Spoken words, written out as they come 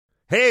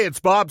Hey, it's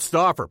Bob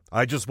Stauffer.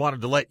 I just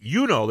wanted to let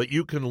you know that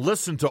you can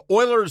listen to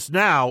Oilers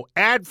Now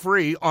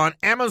ad-free on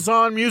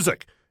Amazon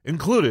Music,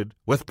 included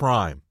with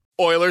Prime.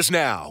 Oilers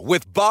Now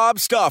with Bob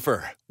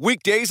Stauffer.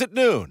 Weekdays at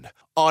noon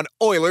on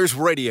Oilers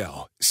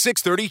Radio,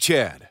 630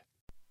 CHED.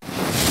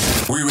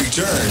 We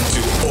return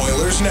to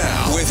Oilers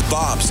Now with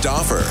Bob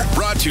Stauffer.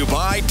 Brought to you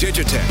by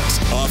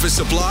Digitex. Office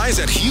supplies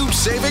at huge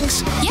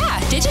savings? Yeah,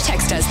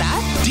 Digitex does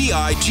that.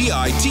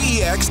 Digitex.ca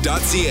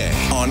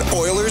on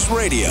Oilers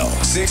Radio,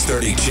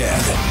 630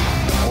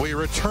 CHED. We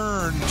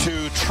return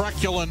to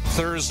Truculent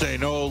Thursday.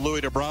 No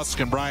Louis DeBrusque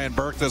and Brian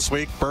Burke this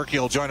week. Burke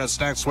will join us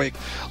next week.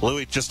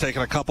 Louis just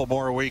taking a couple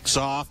more weeks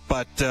off.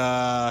 But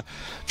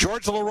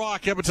George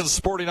Larocque, Edmonton's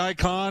sporting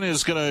icon,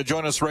 is going to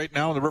join us right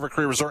now on the River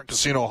Cree Resort and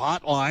Casino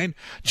hotline.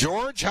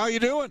 George, how you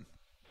doing?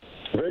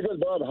 Very good,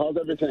 Bob. How's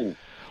everything?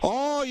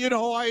 Oh,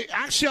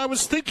 I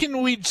was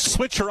thinking we'd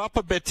switch her up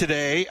a bit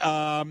today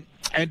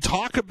and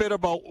talk a bit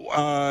about,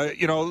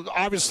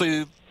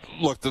 obviously,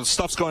 look, the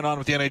stuff's going on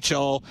with the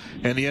NHL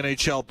and the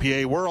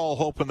NHLPA. We're all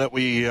hoping that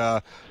we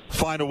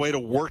find a way to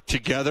work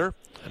together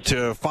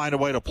to find a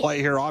way to play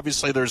here.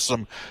 Obviously, there's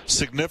some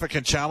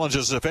significant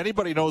challenges. If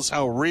anybody knows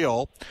how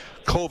real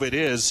COVID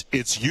is,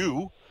 it's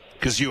you,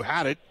 because you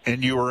had it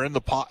and you were in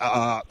the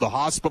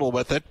hospital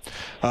with it.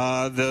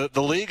 The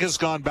league has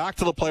gone back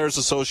to the Players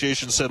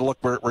Association and said, look,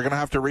 we're going to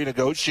have to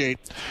renegotiate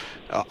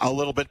a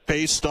little bit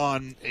based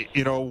on,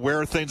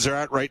 where things are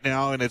at right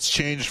now, and it's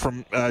changed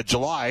from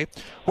July.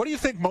 What do you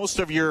think most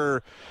of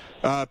your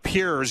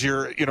peers,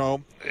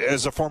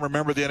 as a former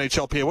member of the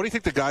NHLPA, what do you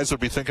think the guys would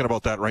be thinking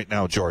about that right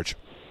now, George?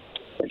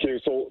 Okay,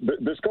 so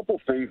there's a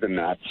couple things in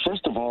that.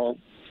 First of all,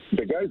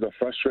 the guys are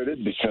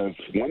frustrated because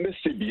when the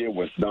CBA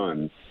was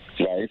done,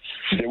 right,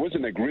 there was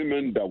an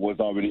agreement that was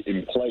already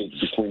in place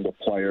between the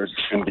players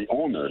and the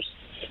owners.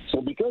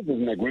 So because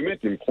there's an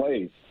agreement in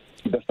place,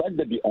 the fact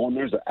that the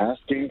owners are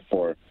asking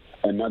for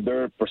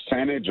another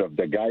percentage of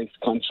the guy's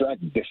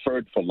contract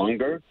deferred for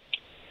longer,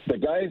 the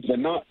guys,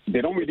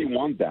 they don't really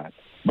want that.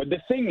 But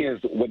the thing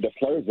is, what the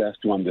players have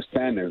to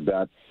understand is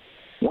that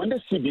when the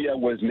CBA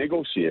was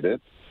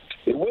negotiated,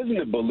 it wasn't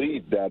a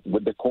belief that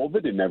with the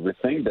COVID and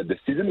everything that the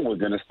season was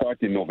going to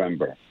start in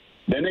November.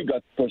 Then it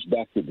got pushed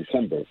back to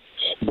December.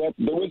 But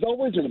there was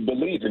always a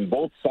belief in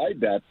both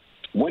sides that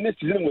when the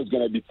season was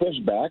going to be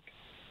pushed back,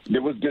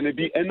 there was going to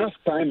be enough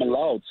time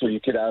allowed so you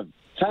could have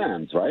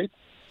fans, right?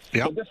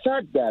 Yep. So the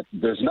fact that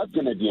there's not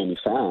going to be any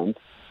fans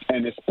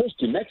and it's pushed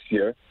to next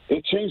year,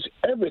 it changed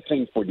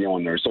everything for the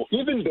owners. So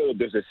even though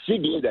there's a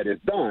CBA that is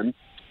done,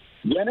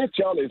 the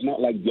NHL is not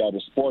like the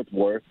other sport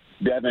where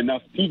they have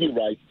enough TV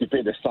rights to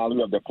pay the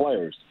salary of the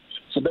players.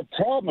 So the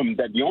problem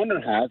that the owner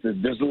has is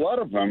there's a lot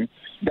of them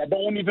that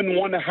don't even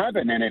want to have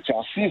an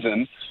NHL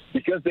season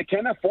because they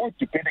can't afford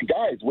to pay the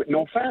guys with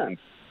no fans.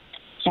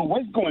 So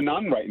what's going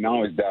on right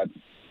now is that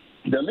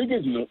the league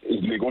is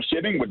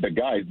negotiating with the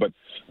guys, but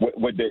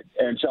with the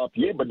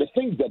NHLPA. But the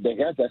thing that the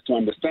guys have to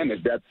understand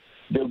is that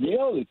the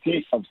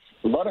reality of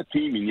a lot of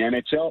teams in the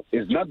NHL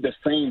is not the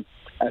same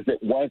as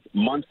it was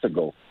months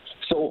ago.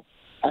 So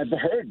I've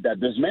heard that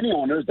there's many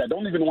owners that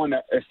don't even want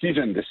a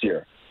season this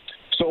year.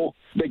 So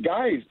the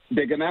guys,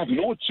 they're going to have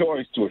no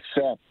choice to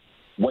accept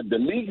what the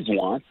leagues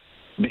want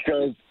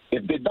because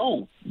if they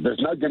don't,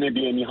 there's not going to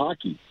be any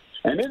hockey.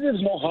 And if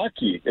there's no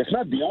hockey, it's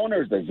not the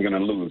owners that's going to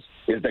lose.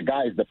 It's the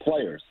guys, the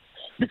players.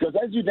 Because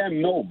as you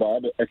damn know,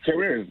 Bob, a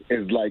career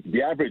is like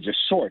the average is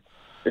short.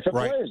 If a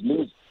player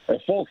lose a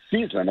full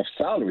season of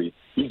salary,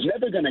 he's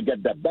never going to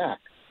get that back.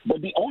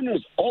 But the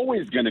owner's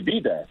always going to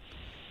be there.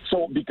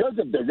 So because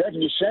of the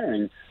revenue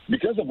sharing,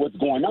 because of what's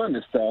going on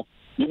and stuff,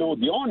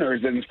 the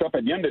owners and stuff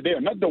at the end of the day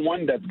are not the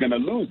one that's going to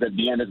lose at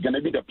the end. It's going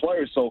to be the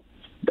players. So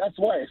that's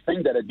why I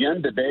think that at the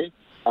end of the day,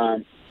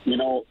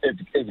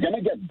 it's going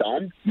to get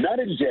done, not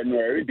in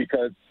January,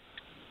 because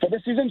for the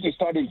season to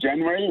start in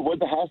January,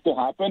 what has to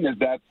happen is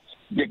that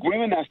the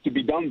agreement has to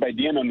be done by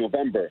the end of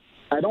November.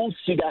 I don't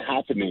see that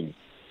happening.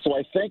 So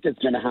I think it's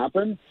going to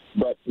happen,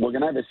 but we're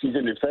going to have a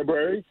season in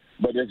February,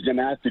 but there's going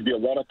to have to be a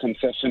lot of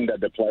concession that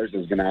the players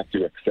is going to have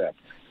to accept.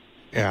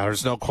 Yeah,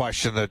 there's no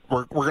question that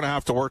we're going to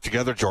have to work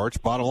together,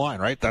 George. Bottom line,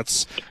 right?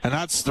 That's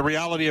the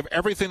reality of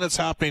everything that's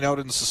happening out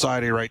in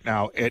society right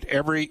now at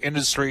every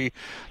industry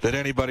that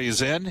anybody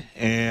is in,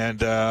 and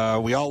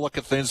we all look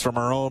at things from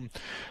our own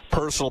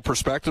personal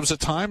perspectives at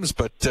times,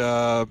 but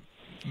the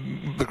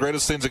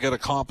greatest things that get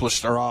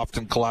accomplished are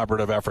often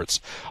collaborative efforts.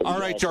 All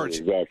right, George.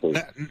 Exactly.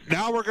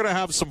 Now we're going to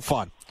have some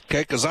fun, okay?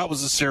 Because that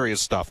was the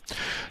serious stuff.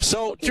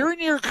 So during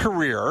your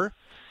career,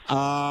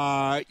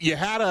 you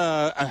had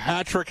a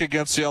hat trick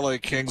against the LA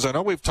Kings. I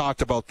know we've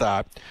talked about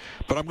that,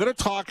 but I'm going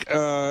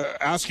to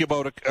ask you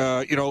about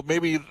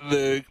maybe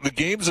the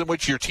games in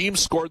which your team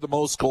scored the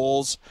most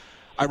goals.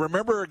 I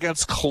remember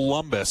against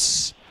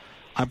Columbus,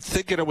 I'm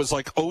thinking it was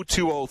like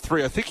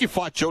 0-2-0-3. I think you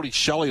fought Jody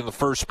Shelley in the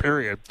first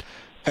period,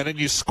 and then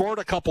you scored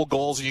a couple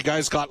goals, and you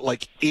guys got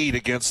like 8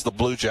 against the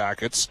Blue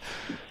Jackets.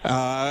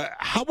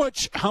 How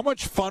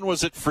much fun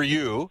was it for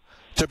you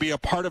to be a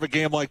part of a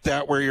game like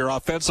that where you're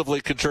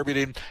offensively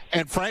contributing.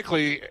 And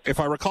frankly, if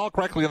I recall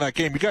correctly in that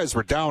game, you guys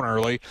were down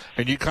early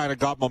and you kind of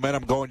got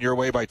momentum going your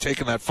way by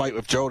taking that fight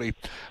with Jody.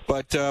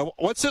 But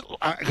what's it?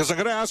 Because I'm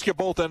going to ask you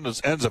both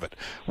ends of it.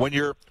 When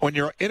you're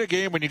in a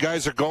game when you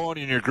guys are going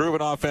and you're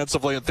grooving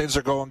offensively and things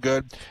are going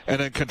good,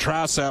 and then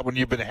contrast that when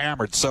you've been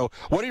hammered. So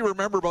what do you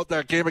remember about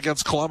that game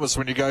against Columbus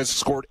when you guys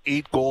scored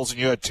 8 goals and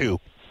you had 2?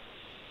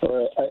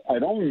 I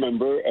don't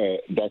remember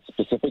that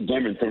specific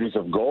game in terms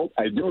of goal.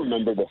 I do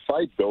remember the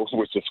fight, though,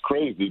 which is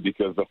crazy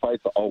because the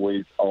fights are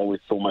always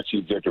so much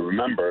easier to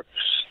remember.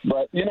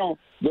 But,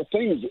 the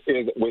thing is,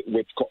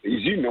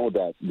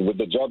 that with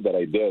the job that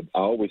I did, I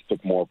always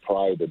took more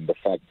pride in the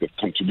fact of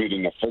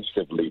contributing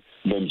offensively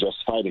than just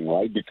fighting,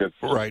 right? Because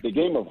the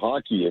game of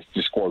hockey is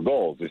to score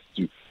goals, is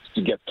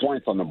to get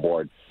points on the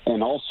board,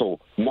 and also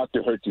not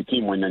to hurt your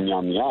team when you're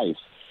on the ice.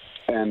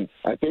 And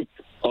I think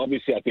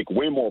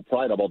way more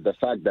pride about the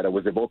fact that I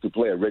was able to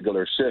play a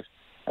regular shift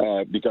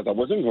because I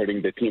wasn't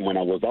hurting the team when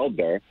I was out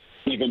there,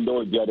 even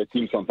though the other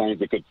team sometimes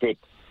they could put,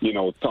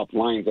 top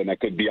lines and I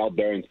could be out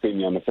there and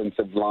staying on the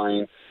offensive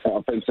line,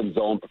 offensive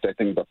zone,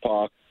 protecting the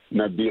puck,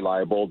 not be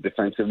liable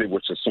defensively,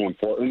 which is so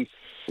important.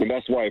 And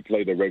that's why I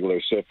played a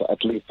regular shift,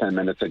 at least 10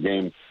 minutes a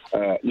game,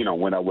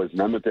 when I was in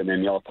Edmonton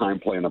and all-time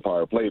playing a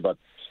power play.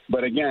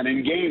 But again,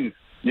 in games,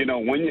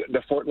 when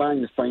the fourth line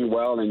is playing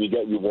well and you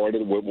get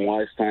rewarded with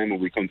more ice time and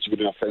we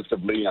contribute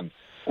offensively, and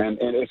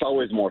it's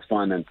always more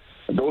fun. And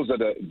those are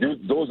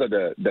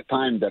the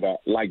time that I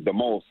like the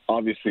most,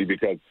 obviously,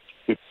 because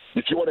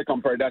if you were to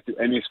compare that to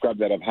any scrap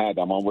that I've had,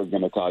 I'm always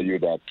going to tell you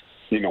that,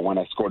 when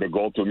I scored a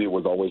goal, to me, it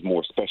was always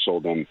more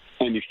special than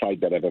any fight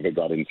that I've ever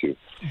got into.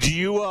 Do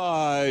you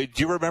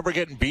remember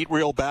getting beat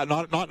real bad?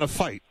 Not in a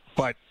fight,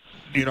 but,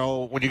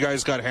 when you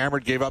guys got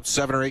hammered, gave up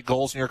 7 or 8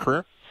 goals in your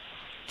career?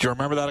 Do you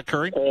remember that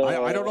occurring?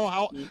 I don't know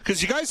how,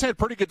 because you guys had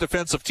pretty good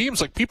defensive teams.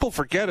 Like, people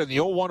forget in the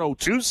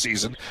 01-02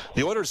 season,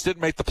 the Oilers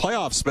didn't make the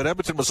playoffs, but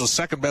Edmonton was the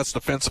second best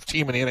defensive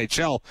team in the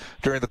NHL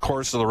during the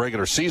course of the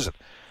regular season.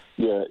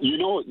 Yeah,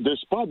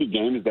 there's probably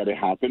games that it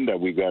happened that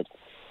we got.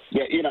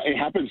 Yeah, it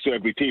happens to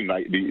every team.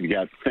 Like, you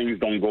got things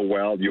don't go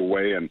well your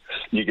way, and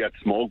you get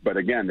smoked. But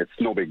again, it's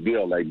no big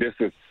deal. Like, this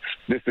is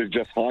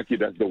just hockey.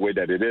 That's the way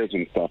that it is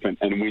and stuff, and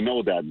we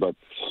know that. But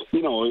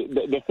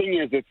the thing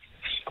is, it's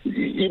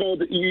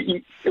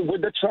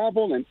with the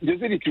travel and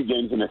there's 82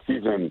 games in a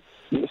season.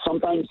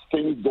 Sometimes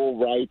things go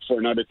right for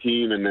another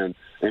team, and then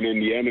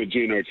the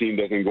energy in our team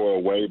doesn't go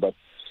away. But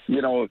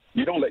you don't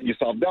let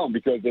yourself down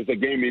because there's a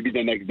game maybe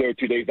the next day or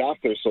 2 days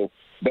after. So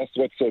that's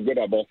what's so good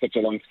about such a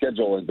long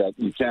schedule is that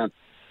you can't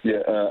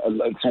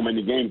so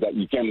many games that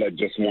you can't let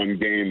just one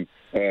game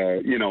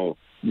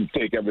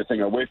take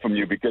everything away from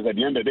you, because at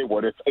the end of the day,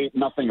 what if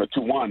 8-0 or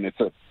 2-1?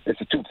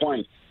 It's a 2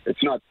 points.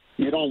 It's not,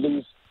 you don't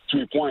lose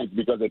 3 points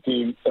because the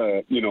team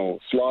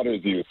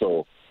slaughters you.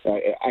 So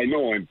I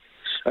know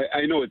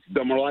it's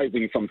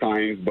demoralizing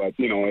sometimes, but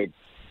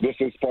this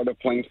is part of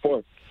playing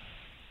sports.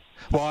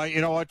 Well, you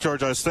know what,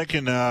 George? I was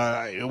thinking.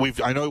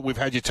 I know we've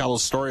had you tell a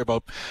story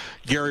about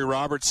Gary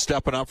Roberts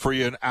stepping up for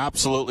you and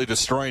absolutely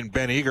destroying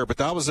Ben Eager, but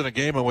that was in a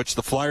game in which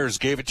the Flyers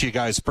gave it to you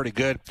guys pretty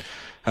good.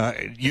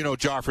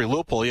 Joffrey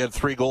Lupul, he had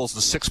 3 goals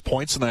and 6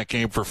 points in that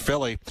game for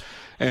Philly.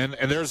 And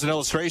there's an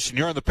illustration.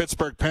 You're on the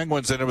Pittsburgh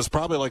Penguins, and it was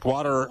probably like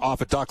water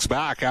off a duck's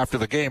back after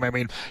the game. I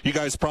mean, you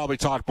guys probably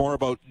talked more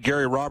about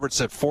Gary Roberts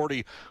at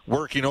 40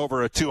 working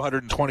over a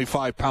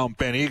 225-pound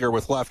Ben Eager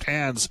with left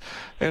hands.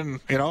 And,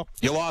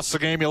 you lost the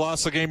game,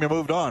 you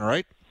moved on,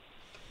 right?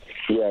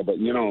 Yeah, but,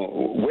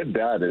 with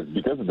that, is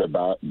because of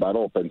the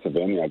Battle of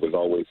Pennsylvania was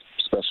always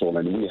special,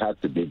 and we had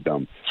to beat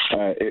them.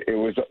 It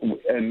was,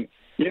 and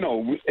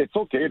it's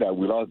okay that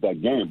we lost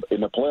that game.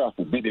 In the playoffs,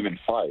 we beat them in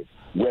 5.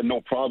 We had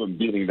no problem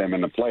beating them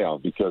in the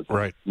playoffs because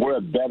we're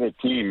a better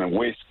team and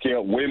way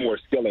more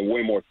skilled and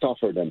way more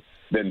tougher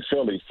than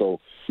Philly. So,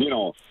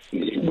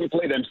 we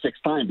played them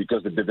 6 times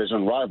because of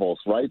division rivals,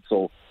 right?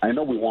 So I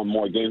know we won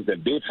more games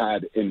than they've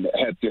had in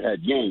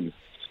head-to-head games.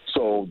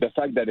 So the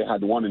fact that they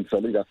had 1 in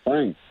Philly, that's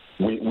fine.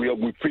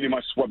 We pretty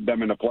much swept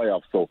them in the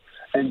playoffs. So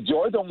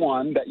enjoy the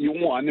one that you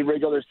won in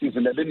regular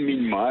season. That didn't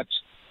mean much,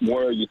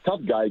 where your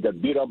tough guy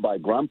got beat up by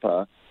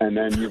Grandpa, and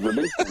then you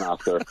released him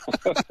after.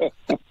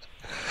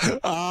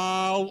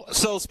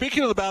 So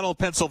speaking of the Battle of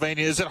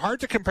Pennsylvania, is it hard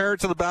to compare it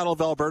to the Battle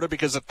of Alberta?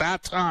 Because at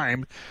that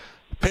time,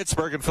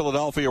 Pittsburgh and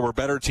Philadelphia were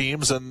better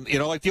teams. And,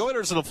 like the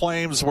Oilers and the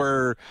Flames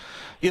were,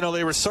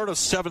 they were sort of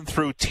 7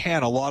 through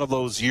 10 a lot of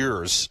those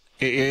years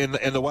in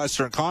the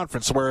Western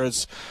Conference,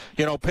 whereas,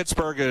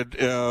 Pittsburgh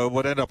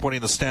would end up winning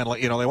the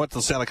Stanley. They went to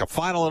the Stanley Cup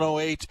final in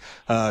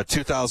 2008,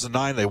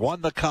 2009. They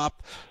won the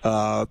Cup.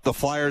 The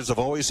Flyers have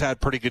always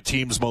had pretty good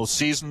teams most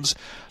seasons.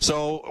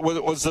 So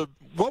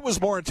what was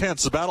more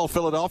intense, the Battle of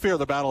Philadelphia or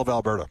the Battle of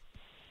Alberta?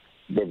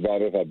 The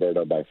Battle of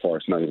Alberta by far.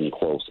 It's not even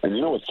close.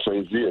 And what's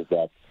crazy is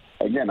that,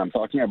 again, I'm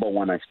talking about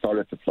when I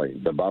started to play.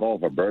 The Battle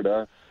of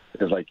Alberta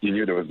is like you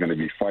knew there was going to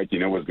be fight. You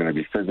knew it was going to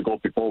be physical.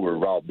 People were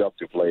riled up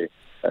to play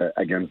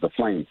against the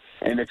Flames.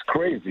 And it's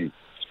crazy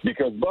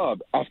because, Bob,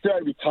 after I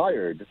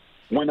retired,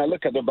 when I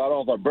look at the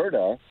Battle of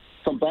Alberta,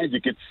 sometimes you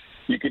could,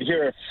 you could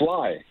hear it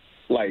fly,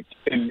 like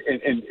in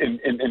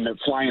the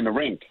fly in the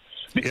rink.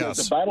 Because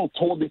the battle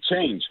totally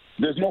changed.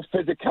 There's no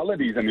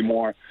physicalities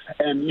anymore.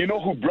 And you know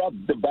who brought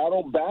the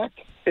battle back?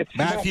 It's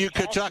Matthew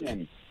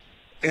Tkachuk.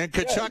 And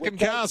Tkachuk and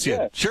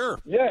Kassian.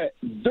 Sure. Yeah,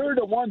 they're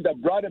the one that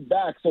brought it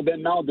back. So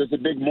then now there's a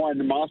big more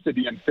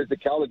animosity and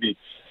physicality.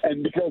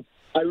 And because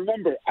I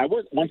remember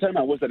one time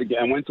I was at a game.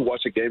 I went to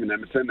watch a game in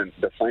Edmonton, and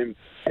the Flames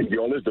and the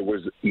Oilers, there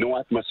was no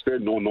atmosphere,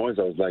 no noise.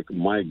 I was like,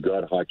 my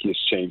God, hockey has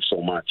changed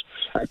so much.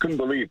 I couldn't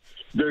believe.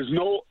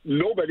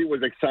 Nobody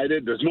was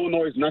excited. There's no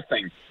noise,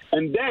 nothing.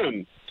 And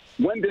then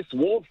when this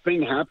Wolf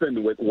thing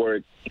happened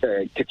where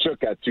Tkachuk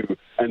had to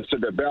answer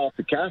the bell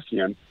to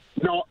Kassian,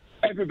 now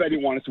everybody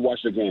wanted to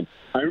watch the game.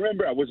 I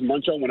remember I was in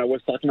Montreal when I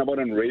was talking about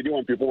it on radio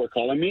and people were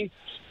calling me.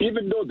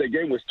 Even though the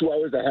game was 2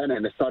 hours ahead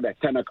and it started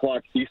at 10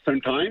 o'clock Eastern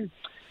time,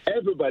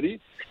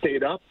 everybody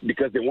stayed up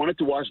because they wanted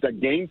to watch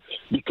that game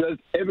because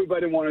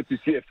everybody wanted to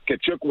see if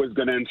Tkachuk was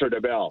going to answer the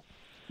bell.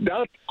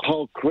 That's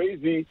how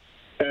crazy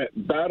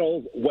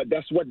battles,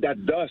 that's what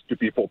that does to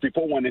people.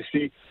 People want to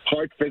see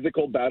hard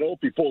physical battle.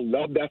 People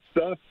love that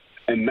stuff.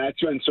 And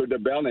Matthew answered the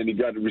bell, and he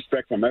got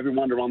respect from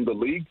everyone around the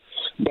league.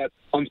 But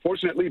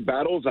unfortunately,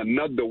 battles are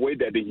not the way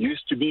that they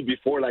used to be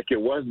before, like it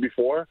was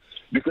before,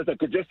 because I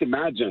could just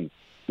imagine,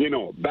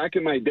 back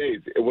in my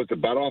days, it was the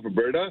Battle of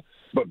Alberta,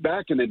 but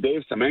back in the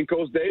days,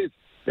 Semenko's days,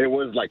 it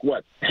was like,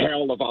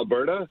 hell of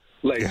Alberta?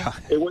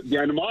 It was the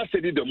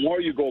animosity, the more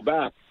you go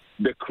back,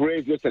 the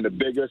craziest and the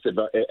biggest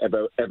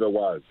ever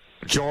was.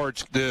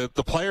 George, the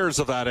players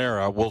of that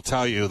era will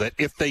tell you that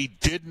if they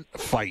didn't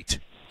fight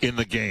in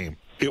the game,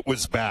 it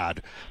was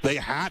bad. They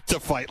had to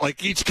fight.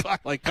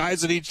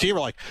 Guys in each team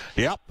were like,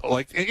 yep.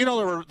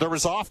 There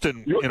was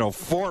often,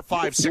 4,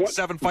 5, 6,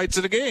 7 fights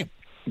in a game.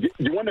 Do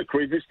you want a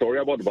crazy story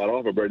about the Battle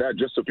of Alberta,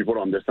 just so people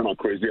understand how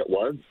crazy it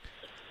was?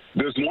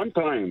 There's one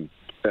time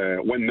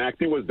when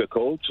Mackie was the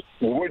coach,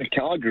 we were in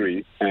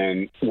Calgary,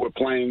 and we're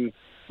playing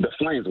the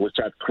Flames, which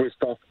had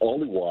Christophe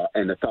Oliwa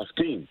and a tough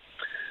team.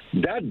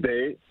 That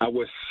day, I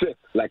was sick.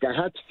 I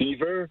had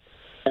fever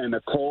and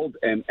a cold,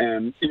 and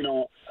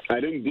I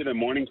didn't do the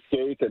morning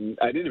skate, and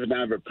I didn't even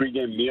have a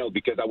pregame meal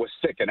because I was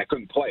sick and I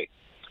couldn't play.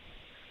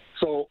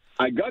 So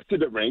I got to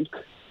the rink,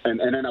 and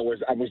then I was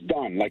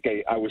done.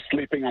 I was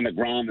sleeping on the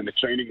ground in the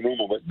training room.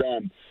 I was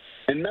done.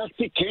 And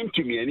Matthew came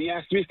to me, and he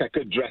asked me if I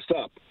could dress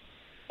up.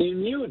 He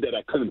knew that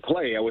I couldn't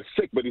play. I was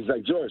sick, but he's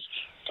like, George,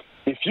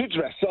 if you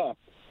dress up,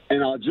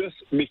 and I'll just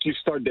make you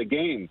start the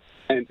game,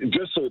 and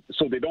just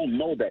so they don't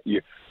know that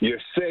you're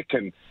sick,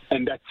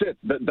 and that's it.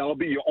 That'll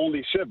be your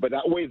only shift, but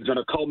that way it's going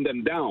to calm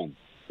them down,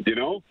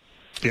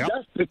 Yep.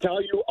 Just to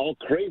tell you how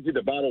crazy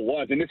the battle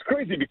was. And it's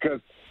crazy because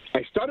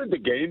I started the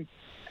game,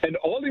 and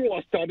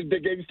Oliwa started the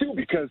game too,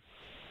 because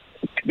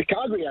the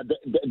Calgary had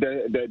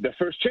the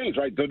first change,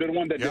 right? They're the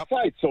one that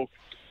decides. So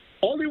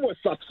Oliwa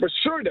thought for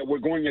sure that we're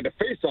going into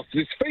face-off.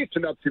 He's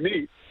facing up to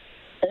me,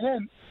 and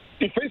then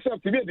he faced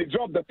up to me, and they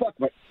dropped the puck,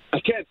 but I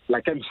can't,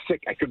 I'm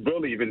sick. I could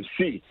barely even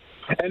see.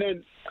 And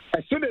then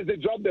as soon as they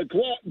drop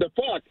the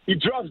puck, he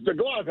drops the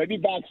glove, and he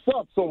backs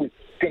up. So,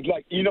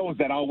 because, he knows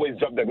that I always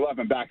drop the glove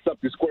and backs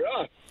up to square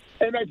up.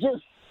 And I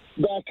just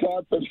back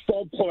up and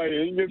start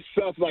playing and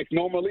stuff like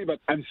normally, but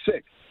I'm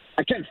sick.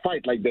 I can't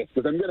fight like this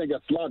because I'm going to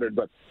get slaughtered.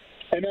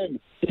 And then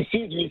he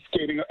sees me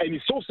skating, and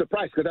he's so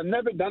surprised because I've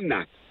never done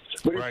that.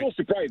 But he's so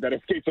surprised that I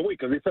skates away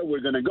because he thought we were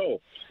going to go.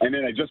 And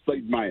then I just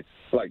played my,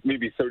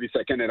 maybe 30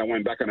 seconds, and I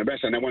went back on the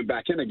bench, and I went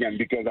back in again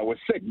because I was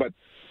sick. But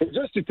it's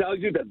just to tell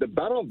you that the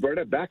Battle of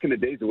Alberta, back in the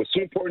days, it was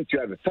so important to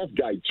have a tough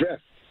guy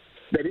dressed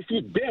that if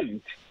you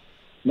didn't,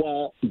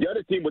 the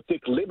other team would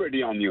take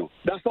liberty on you.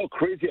 That's how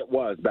crazy it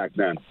was back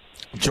then.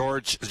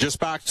 George,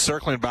 just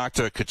circling back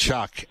to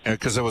Tkachuk,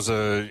 because it was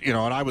and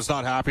I was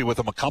not happy with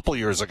him a couple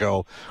years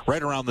ago,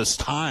 right around this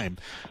time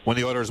when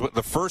the Oilers,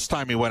 the first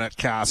time he went at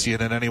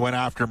Kassian, and then he went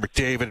after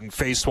McDavid and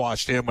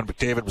face-washed him when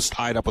McDavid was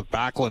tied up with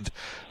Backlund.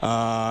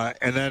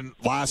 And then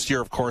last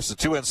year, of course, the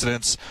 2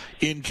 incidents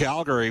in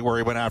Calgary where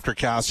he went after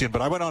Kassian.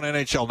 But I went on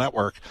NHL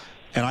Network,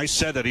 and I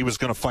said that he was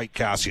going to fight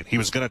Kassian. He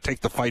was going to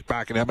take the fight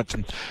back in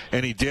Edmonton,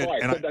 and he did. I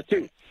said that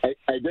too.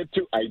 I did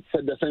too. I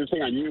said the same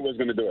thing. I knew he was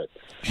going to do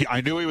it.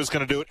 I knew he was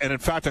going to do it. And in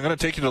fact, I'm going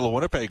to take you to the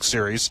Winnipeg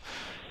series.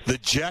 The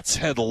Jets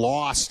had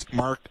lost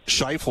Mark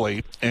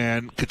Scheifele,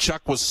 and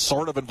Tkachuk was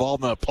sort of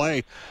involved in the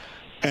play.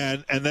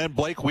 And then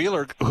Blake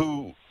Wheeler,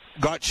 who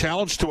got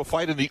challenged to a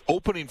fight in the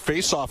opening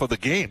face-off of the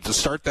game to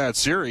start that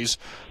series.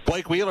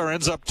 Blake Wheeler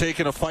ends up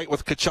taking a fight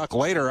with Tkachuk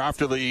later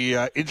after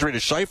the injury to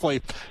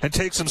Scheifele and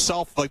takes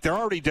himself, they're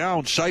already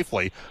down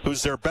Scheifele,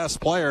 who's their best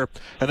player,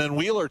 and then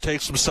Wheeler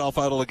takes himself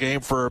out of the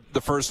game for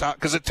the first half,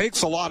 because it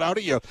takes a lot out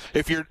of you.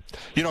 If you're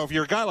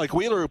a guy like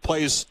Wheeler who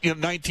plays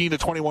 19 to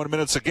 21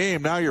 minutes a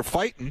game, now you're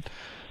fighting.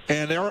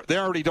 And they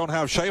already don't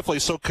have Scheifele,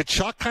 so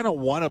Tkachuk kind of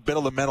won a bit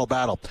of the mental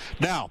battle.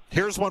 Now,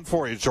 here's one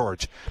for you,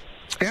 George.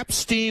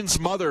 Epstein's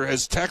mother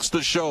has texted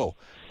the show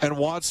and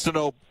wants to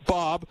know,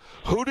 Bob,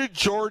 who did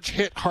George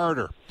hit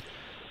harder?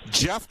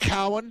 Jeff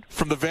Cowan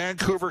from the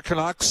Vancouver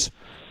Canucks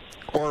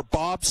or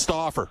Bob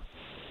Stauffer?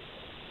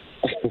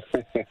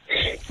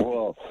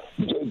 Well,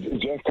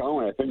 Jeff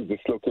Conway, I think,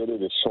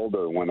 dislocated his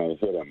shoulder when I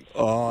hit him.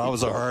 Oh, that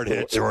was a hard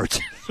hit, George.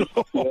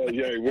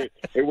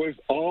 It was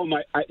all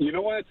my. You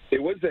know what?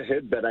 It was a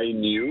hit that I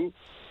knew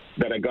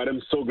that I got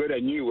him so good. I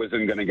knew he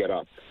wasn't going to get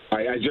up.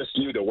 I just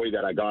knew the way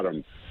that I got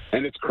him,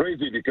 and it's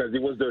crazy because he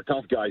was their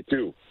tough guy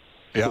too.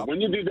 Yeah. So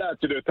when you do that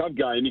to the tough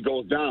guy and he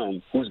goes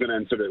down, who's going to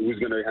answer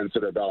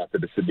the bell after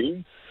the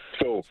Sabine?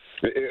 So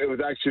it was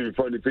actually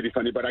pretty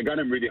funny, but I got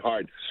him really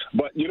hard.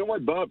 But you know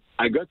what, Bob?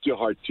 I got you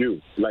hard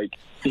too. Like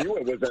you,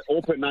 it was an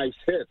open ice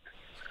hit.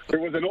 It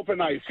was an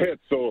open ice hit,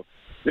 so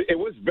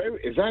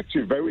it's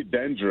actually very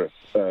dangerous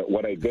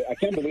what I did. I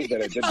can't believe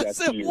that I did that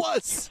to you. Yes, it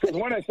was. Because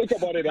when I think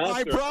about it after,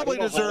 I probably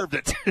deserved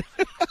it.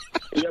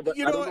 Yeah, but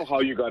I don't know how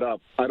you got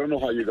up. I don't know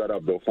how you got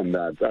up, though, from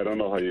that. I don't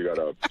know how you got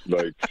up.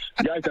 Like,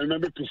 guys, I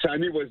remember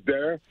Pisani was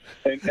there,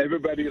 and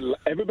everybody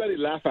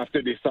laughed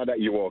after they saw that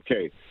you were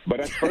okay. But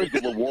at first, they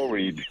were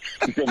worried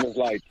because it was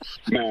like,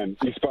 man,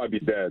 he's probably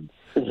dead.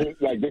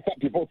 Like,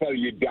 people thought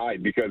you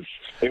died because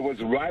it was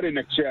right in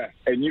the chest,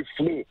 and you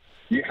flew.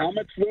 Your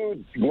helmet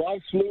flew,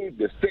 gloves flew,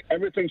 the stick,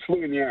 everything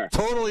flew in the air.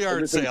 Total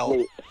yard sale.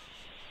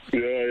 Yeah,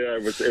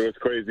 it was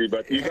crazy,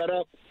 but you got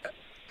up.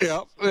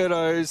 Yeah, and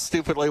I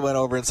stupidly went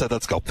over and said,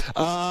 let's go.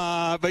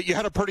 But you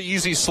had a pretty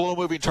easy,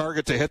 slow-moving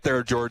target to hit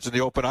there, George, in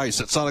the open ice.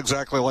 It's not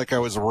exactly like I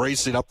was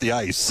racing up the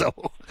ice. So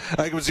I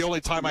think it was the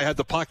only time I had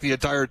the puck the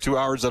entire 2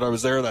 hours that I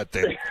was there that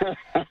day.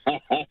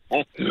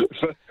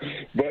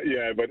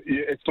 But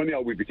it's funny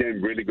how we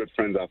became really good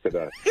friends after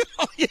that.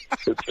 Oh, yeah.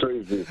 It's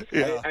crazy.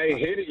 Yeah. I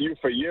hated you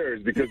for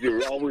years because you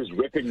were always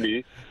ripping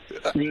me.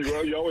 You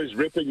were always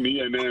ripping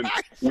me, and then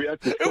we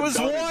had to. It was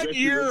 1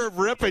 year of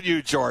ripping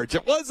you, George.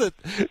 It wasn't,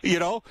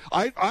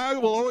 I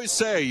will always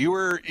say you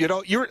were,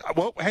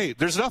 well, hey,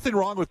 there's nothing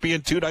wrong with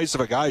being too nice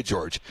of a guy,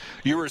 George.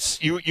 You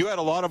had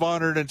a lot of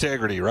honor and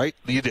integrity, right?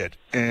 You did.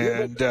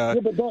 And but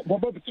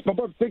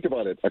think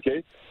about it,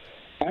 okay?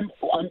 I'm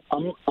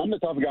the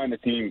tough guy on the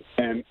team,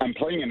 and I'm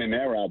playing in an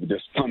era where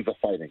there's tons of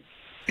fighting.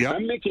 Yep.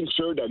 I'm making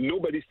sure that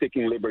nobody's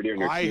taking liberty on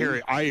their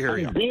team. I hear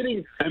you.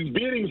 I'm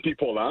beating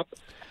people up,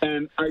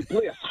 and I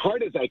play as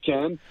hard as I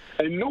can,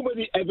 and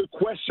nobody ever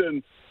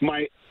questioned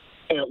my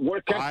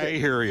work ethic. I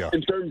hear you.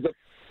 In terms of,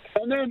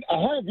 and then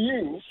I have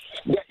you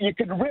that you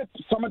could rip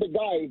some of the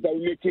guys that are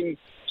making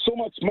so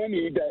much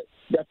money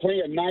that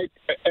play a night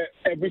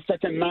every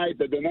second night,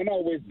 that they're not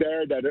always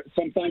there, that are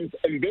sometimes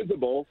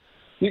invisible.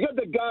 You got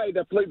the guy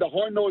that played the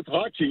hard-nosed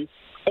hockey,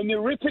 and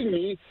you're ripping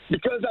me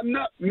because I'm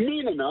not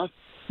mean enough,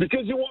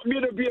 because you want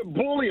me to be a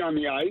bully on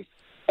the ice,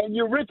 and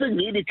you're ripping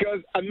me because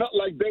I'm not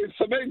like Dave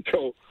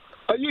Semenko.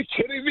 Are you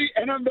kidding me?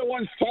 And I'm the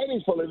one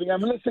fighting for a living.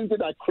 I'm listening to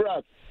that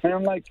crap, and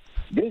I'm like,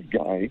 this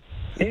guy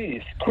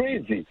is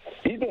crazy.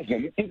 He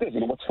doesn't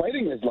know what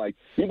fighting is like.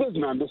 He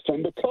doesn't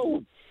understand the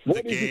code.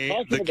 What is he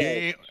talking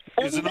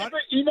about?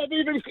 He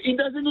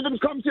doesn't even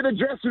come to the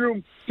dressing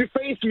room to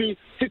face me,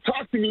 to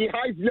talk to me. He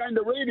hides behind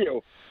the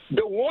radio.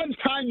 The one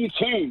time you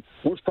came,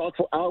 we talked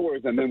for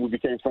hours, and then we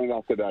became friends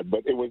after that.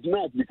 But it was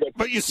not because.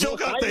 But you still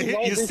got the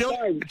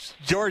hit.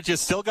 George, you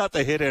still got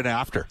the hit in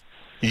after.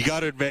 You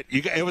got to admit,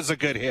 it was a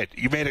good hit.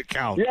 You made it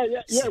count. Yeah.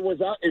 It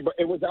was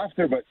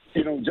after, but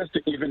just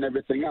to even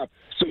everything up,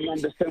 so you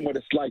understand what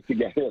it's like to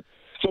get hit.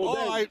 So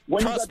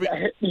when you got that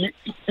hit,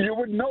 you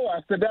would know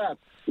after that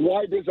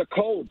why there's a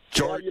code.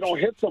 George, why you don't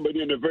hit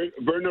somebody in a very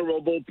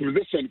vulnerable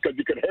position because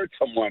you could hurt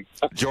someone.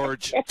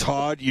 George,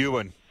 Todd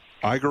Ewan.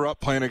 I grew up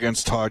playing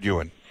against Todd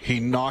Ewan. He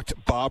knocked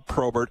Bob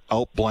Probert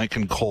out blank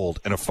and cold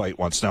in a fight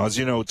once. Now, as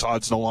you know,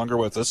 Todd's no longer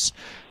with us.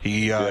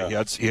 He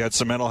had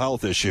some mental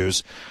health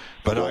issues.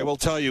 But I will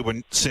tell you,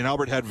 when St.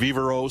 Albert had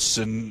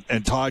Viveros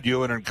and Todd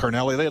Ewan and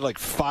Carnelli, they had like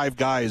 5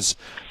 guys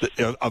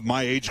of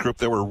my age group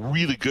that were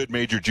really good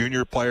major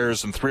junior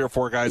players and 3 or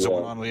 4 guys that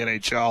went on to the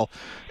NHL.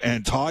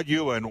 And Todd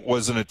Ewan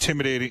was an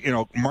intimidating,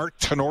 Mark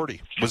Tenorti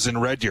was in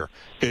Red Deer.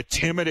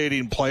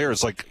 Intimidating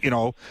players. Like,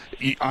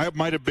 I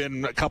might have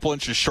been a couple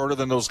inches shorter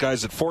than those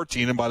guys at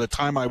 14, and by the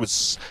time I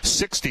was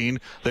 16,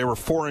 they were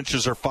 4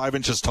 inches or 5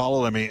 inches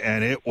taller than me,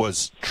 and it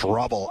was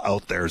trouble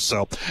out there.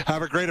 So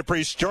have a great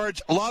appreciation. George,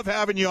 love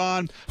having you on.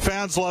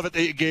 Fans love it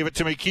that you gave it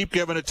to me. Keep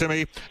giving it to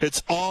me.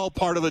 It's all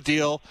part of the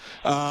deal.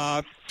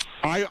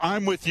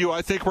 I'm with you.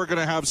 I think we're going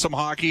to have some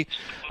hockey.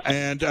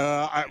 And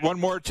one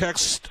more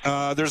text.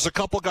 There's a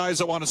couple guys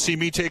that want to see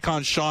me take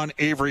on Sean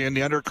Avery in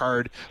the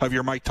undercard of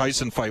your Mike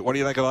Tyson fight. What do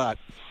you think of that?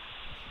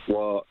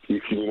 Well,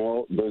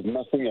 there's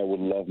nothing I would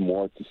love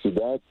more to see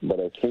that, but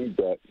I think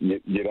that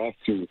you'd have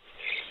to.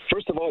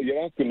 First of all, you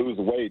have to lose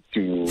weight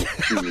to win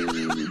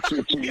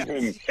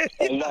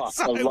a lot.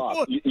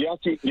 You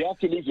have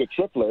to lose your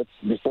triplets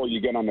before you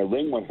get on the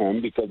ring with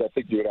him, because I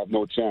think you would have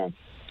no chance.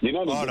 You're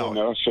not even in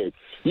enough shape.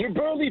 You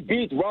barely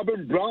beat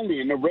Robert Brownlee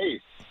in a race.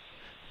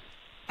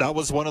 That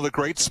was one of the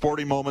great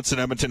sporting moments in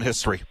Edmonton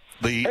history.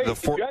 You have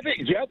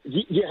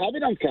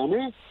it on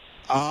camera?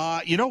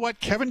 You know what?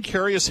 Kevin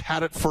Carius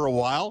had it for a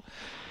while.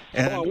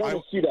 And I want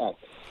to see that.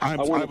 I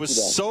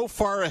was so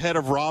far ahead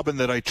of Robin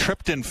that I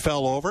tripped and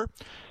fell over.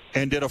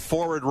 and did a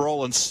forward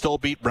roll and still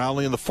beat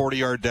Brownlee in the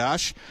 40-yard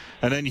dash.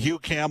 And then Hugh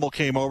Campbell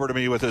came over to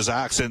me with his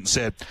accent and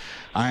said,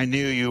 "I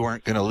knew you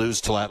weren't going to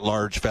lose to that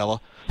large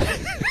fella."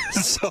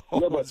 So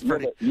but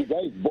you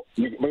guys,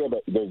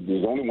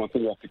 there's only one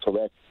thing you have to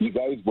correct. You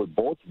guys were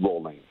both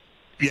rolling.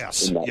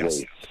 Yes,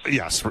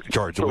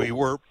 George. We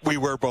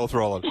were both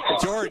rolling.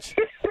 George,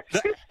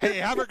 hey,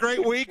 have a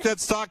great week.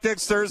 Let's talk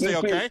next Thursday,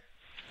 okay?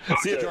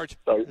 See you, George.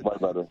 Bye,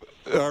 brother.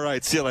 All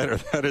right, see you later.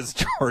 That is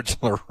George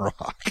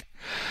LaRock.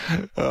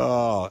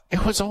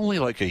 It was only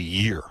like a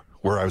year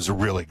where I was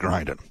really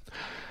grinding.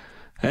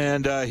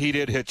 And he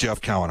did hit Jeff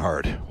Cowan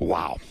hard.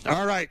 Wow.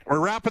 All right, we're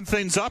wrapping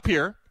things up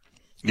here.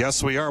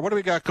 Yes, we are. What do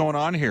we got going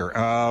on here?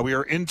 We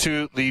are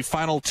into the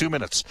final 2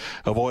 minutes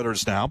of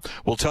Oilers Now.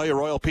 We'll tell you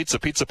Royal Pizza,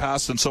 Pizza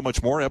Pass, and so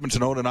much more.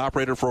 Edmonton owned and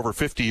operated for over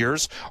 50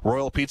 years.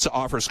 Royal Pizza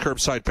offers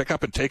curbside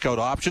pickup and takeout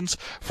options.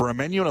 For a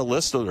menu and a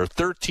list of their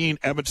 13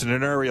 Edmonton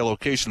and area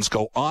locations,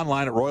 go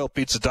online at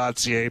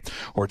royalpizza.ca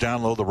or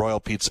download the Royal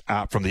Pizza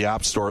app from the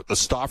App Store. The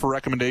Stauffer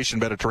recommendation,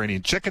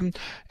 Mediterranean chicken,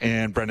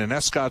 and Brendan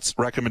Escott's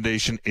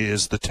recommendation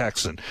is the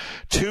Texan.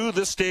 To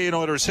this day in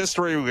Oilers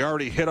history, we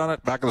already hit on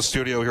it. Back in the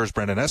studio, here's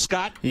Brendan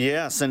Escott.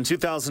 Yes, in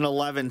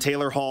 2011,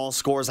 Taylor Hall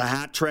scores a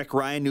hat trick.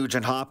 Ryan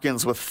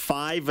Nugent-Hopkins with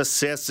 5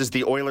 assists as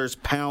the Oilers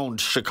pound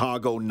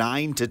Chicago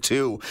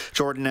 9-2.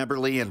 Jordan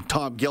Eberle and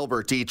Tom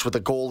Gilbert each with a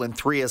goal and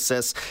 3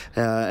 assists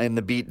in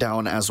the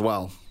beatdown as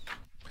well.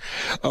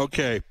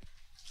 Okay.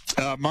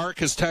 Mark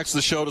has texted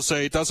the show to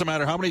say, it doesn't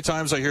matter how many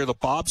times I hear the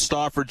Bob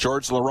Stauffer,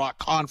 George LaRock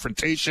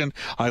confrontation,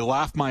 I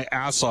laugh my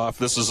ass off.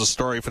 This is a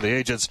story for the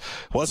agents.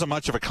 It wasn't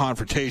much of a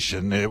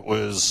confrontation. It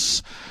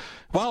was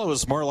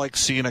more like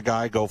seeing a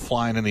guy go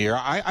flying in the air.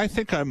 I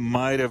think I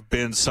might have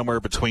been somewhere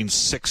between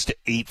 6 to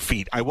 8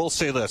 feet. I will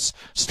say this.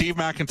 Steve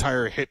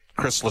McIntyre hit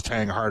Chris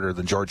Letang harder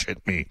than George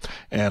hit me,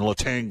 and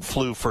Letang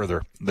flew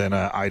further than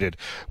I did.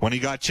 When he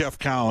got Jeff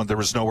Cowan, there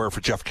was nowhere for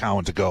Jeff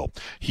Cowan to go.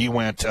 He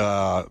went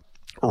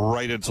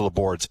right into the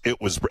boards. It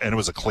was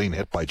a clean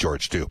hit by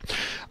George, too.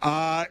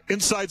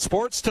 Inside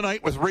Sports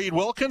tonight with Reed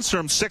Wilkins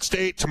from 6 to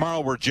 8. Tomorrow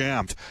we're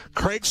jammed.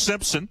 Craig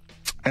Simpson,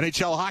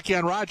 NHL Hockey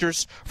on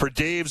Rogers for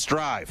Dave's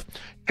Drive.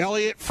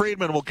 Elliot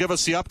Friedman will give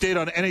us the update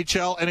on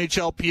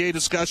NHLPA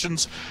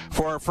discussions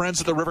for our friends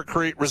at the River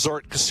Crete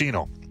Resort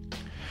Casino.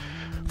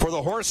 For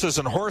the horses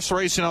and Horse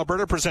Racing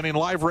Alberta, presenting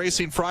live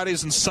racing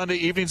Fridays and Sunday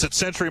evenings at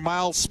Century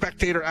Mile.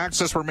 Spectator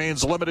access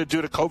remains limited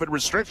due to COVID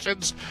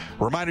restrictions.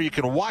 Reminder, you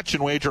can watch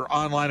and wager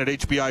online at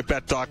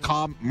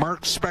hbibet.com.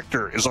 Mark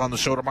Spector is on the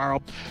show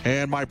tomorrow,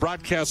 and my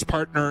broadcast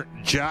partner,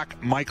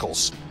 Jack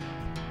Michaels.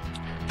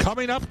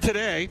 Coming up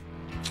today,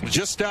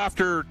 just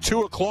after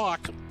 2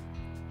 o'clock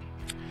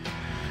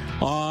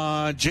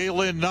on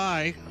Jaylen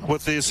Nye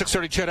with the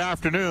 6:30 CHED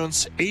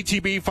Afternoons,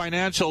 ATB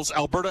Financial's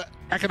Alberta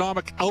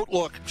Economic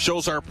Outlook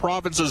shows our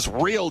province's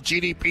real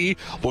GDP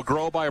will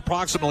grow by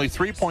approximately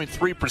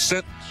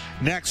 3.3%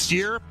 next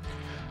year,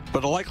 but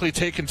it'll likely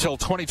take until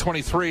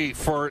 2023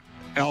 for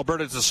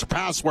Alberta to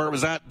surpass where it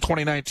was at in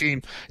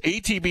 2019.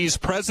 ATB's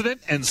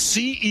president and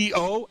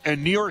CEO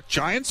and New York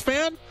Giants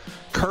fan,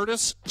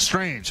 Curtis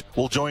Strange,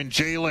 will join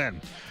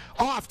Jaylen.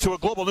 Off to a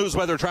global news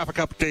weather traffic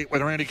update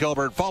with Randy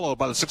Gilbert, followed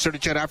by the 6:30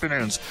 CHED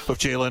Afternoons with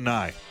Jaylen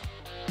Nye.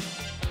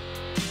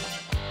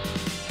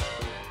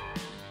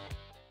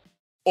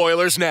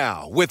 Oilers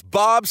Now with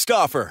Bob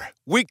Stauffer.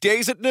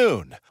 Weekdays at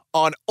noon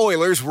on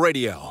Oilers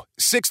Radio,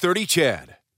 630 CHED.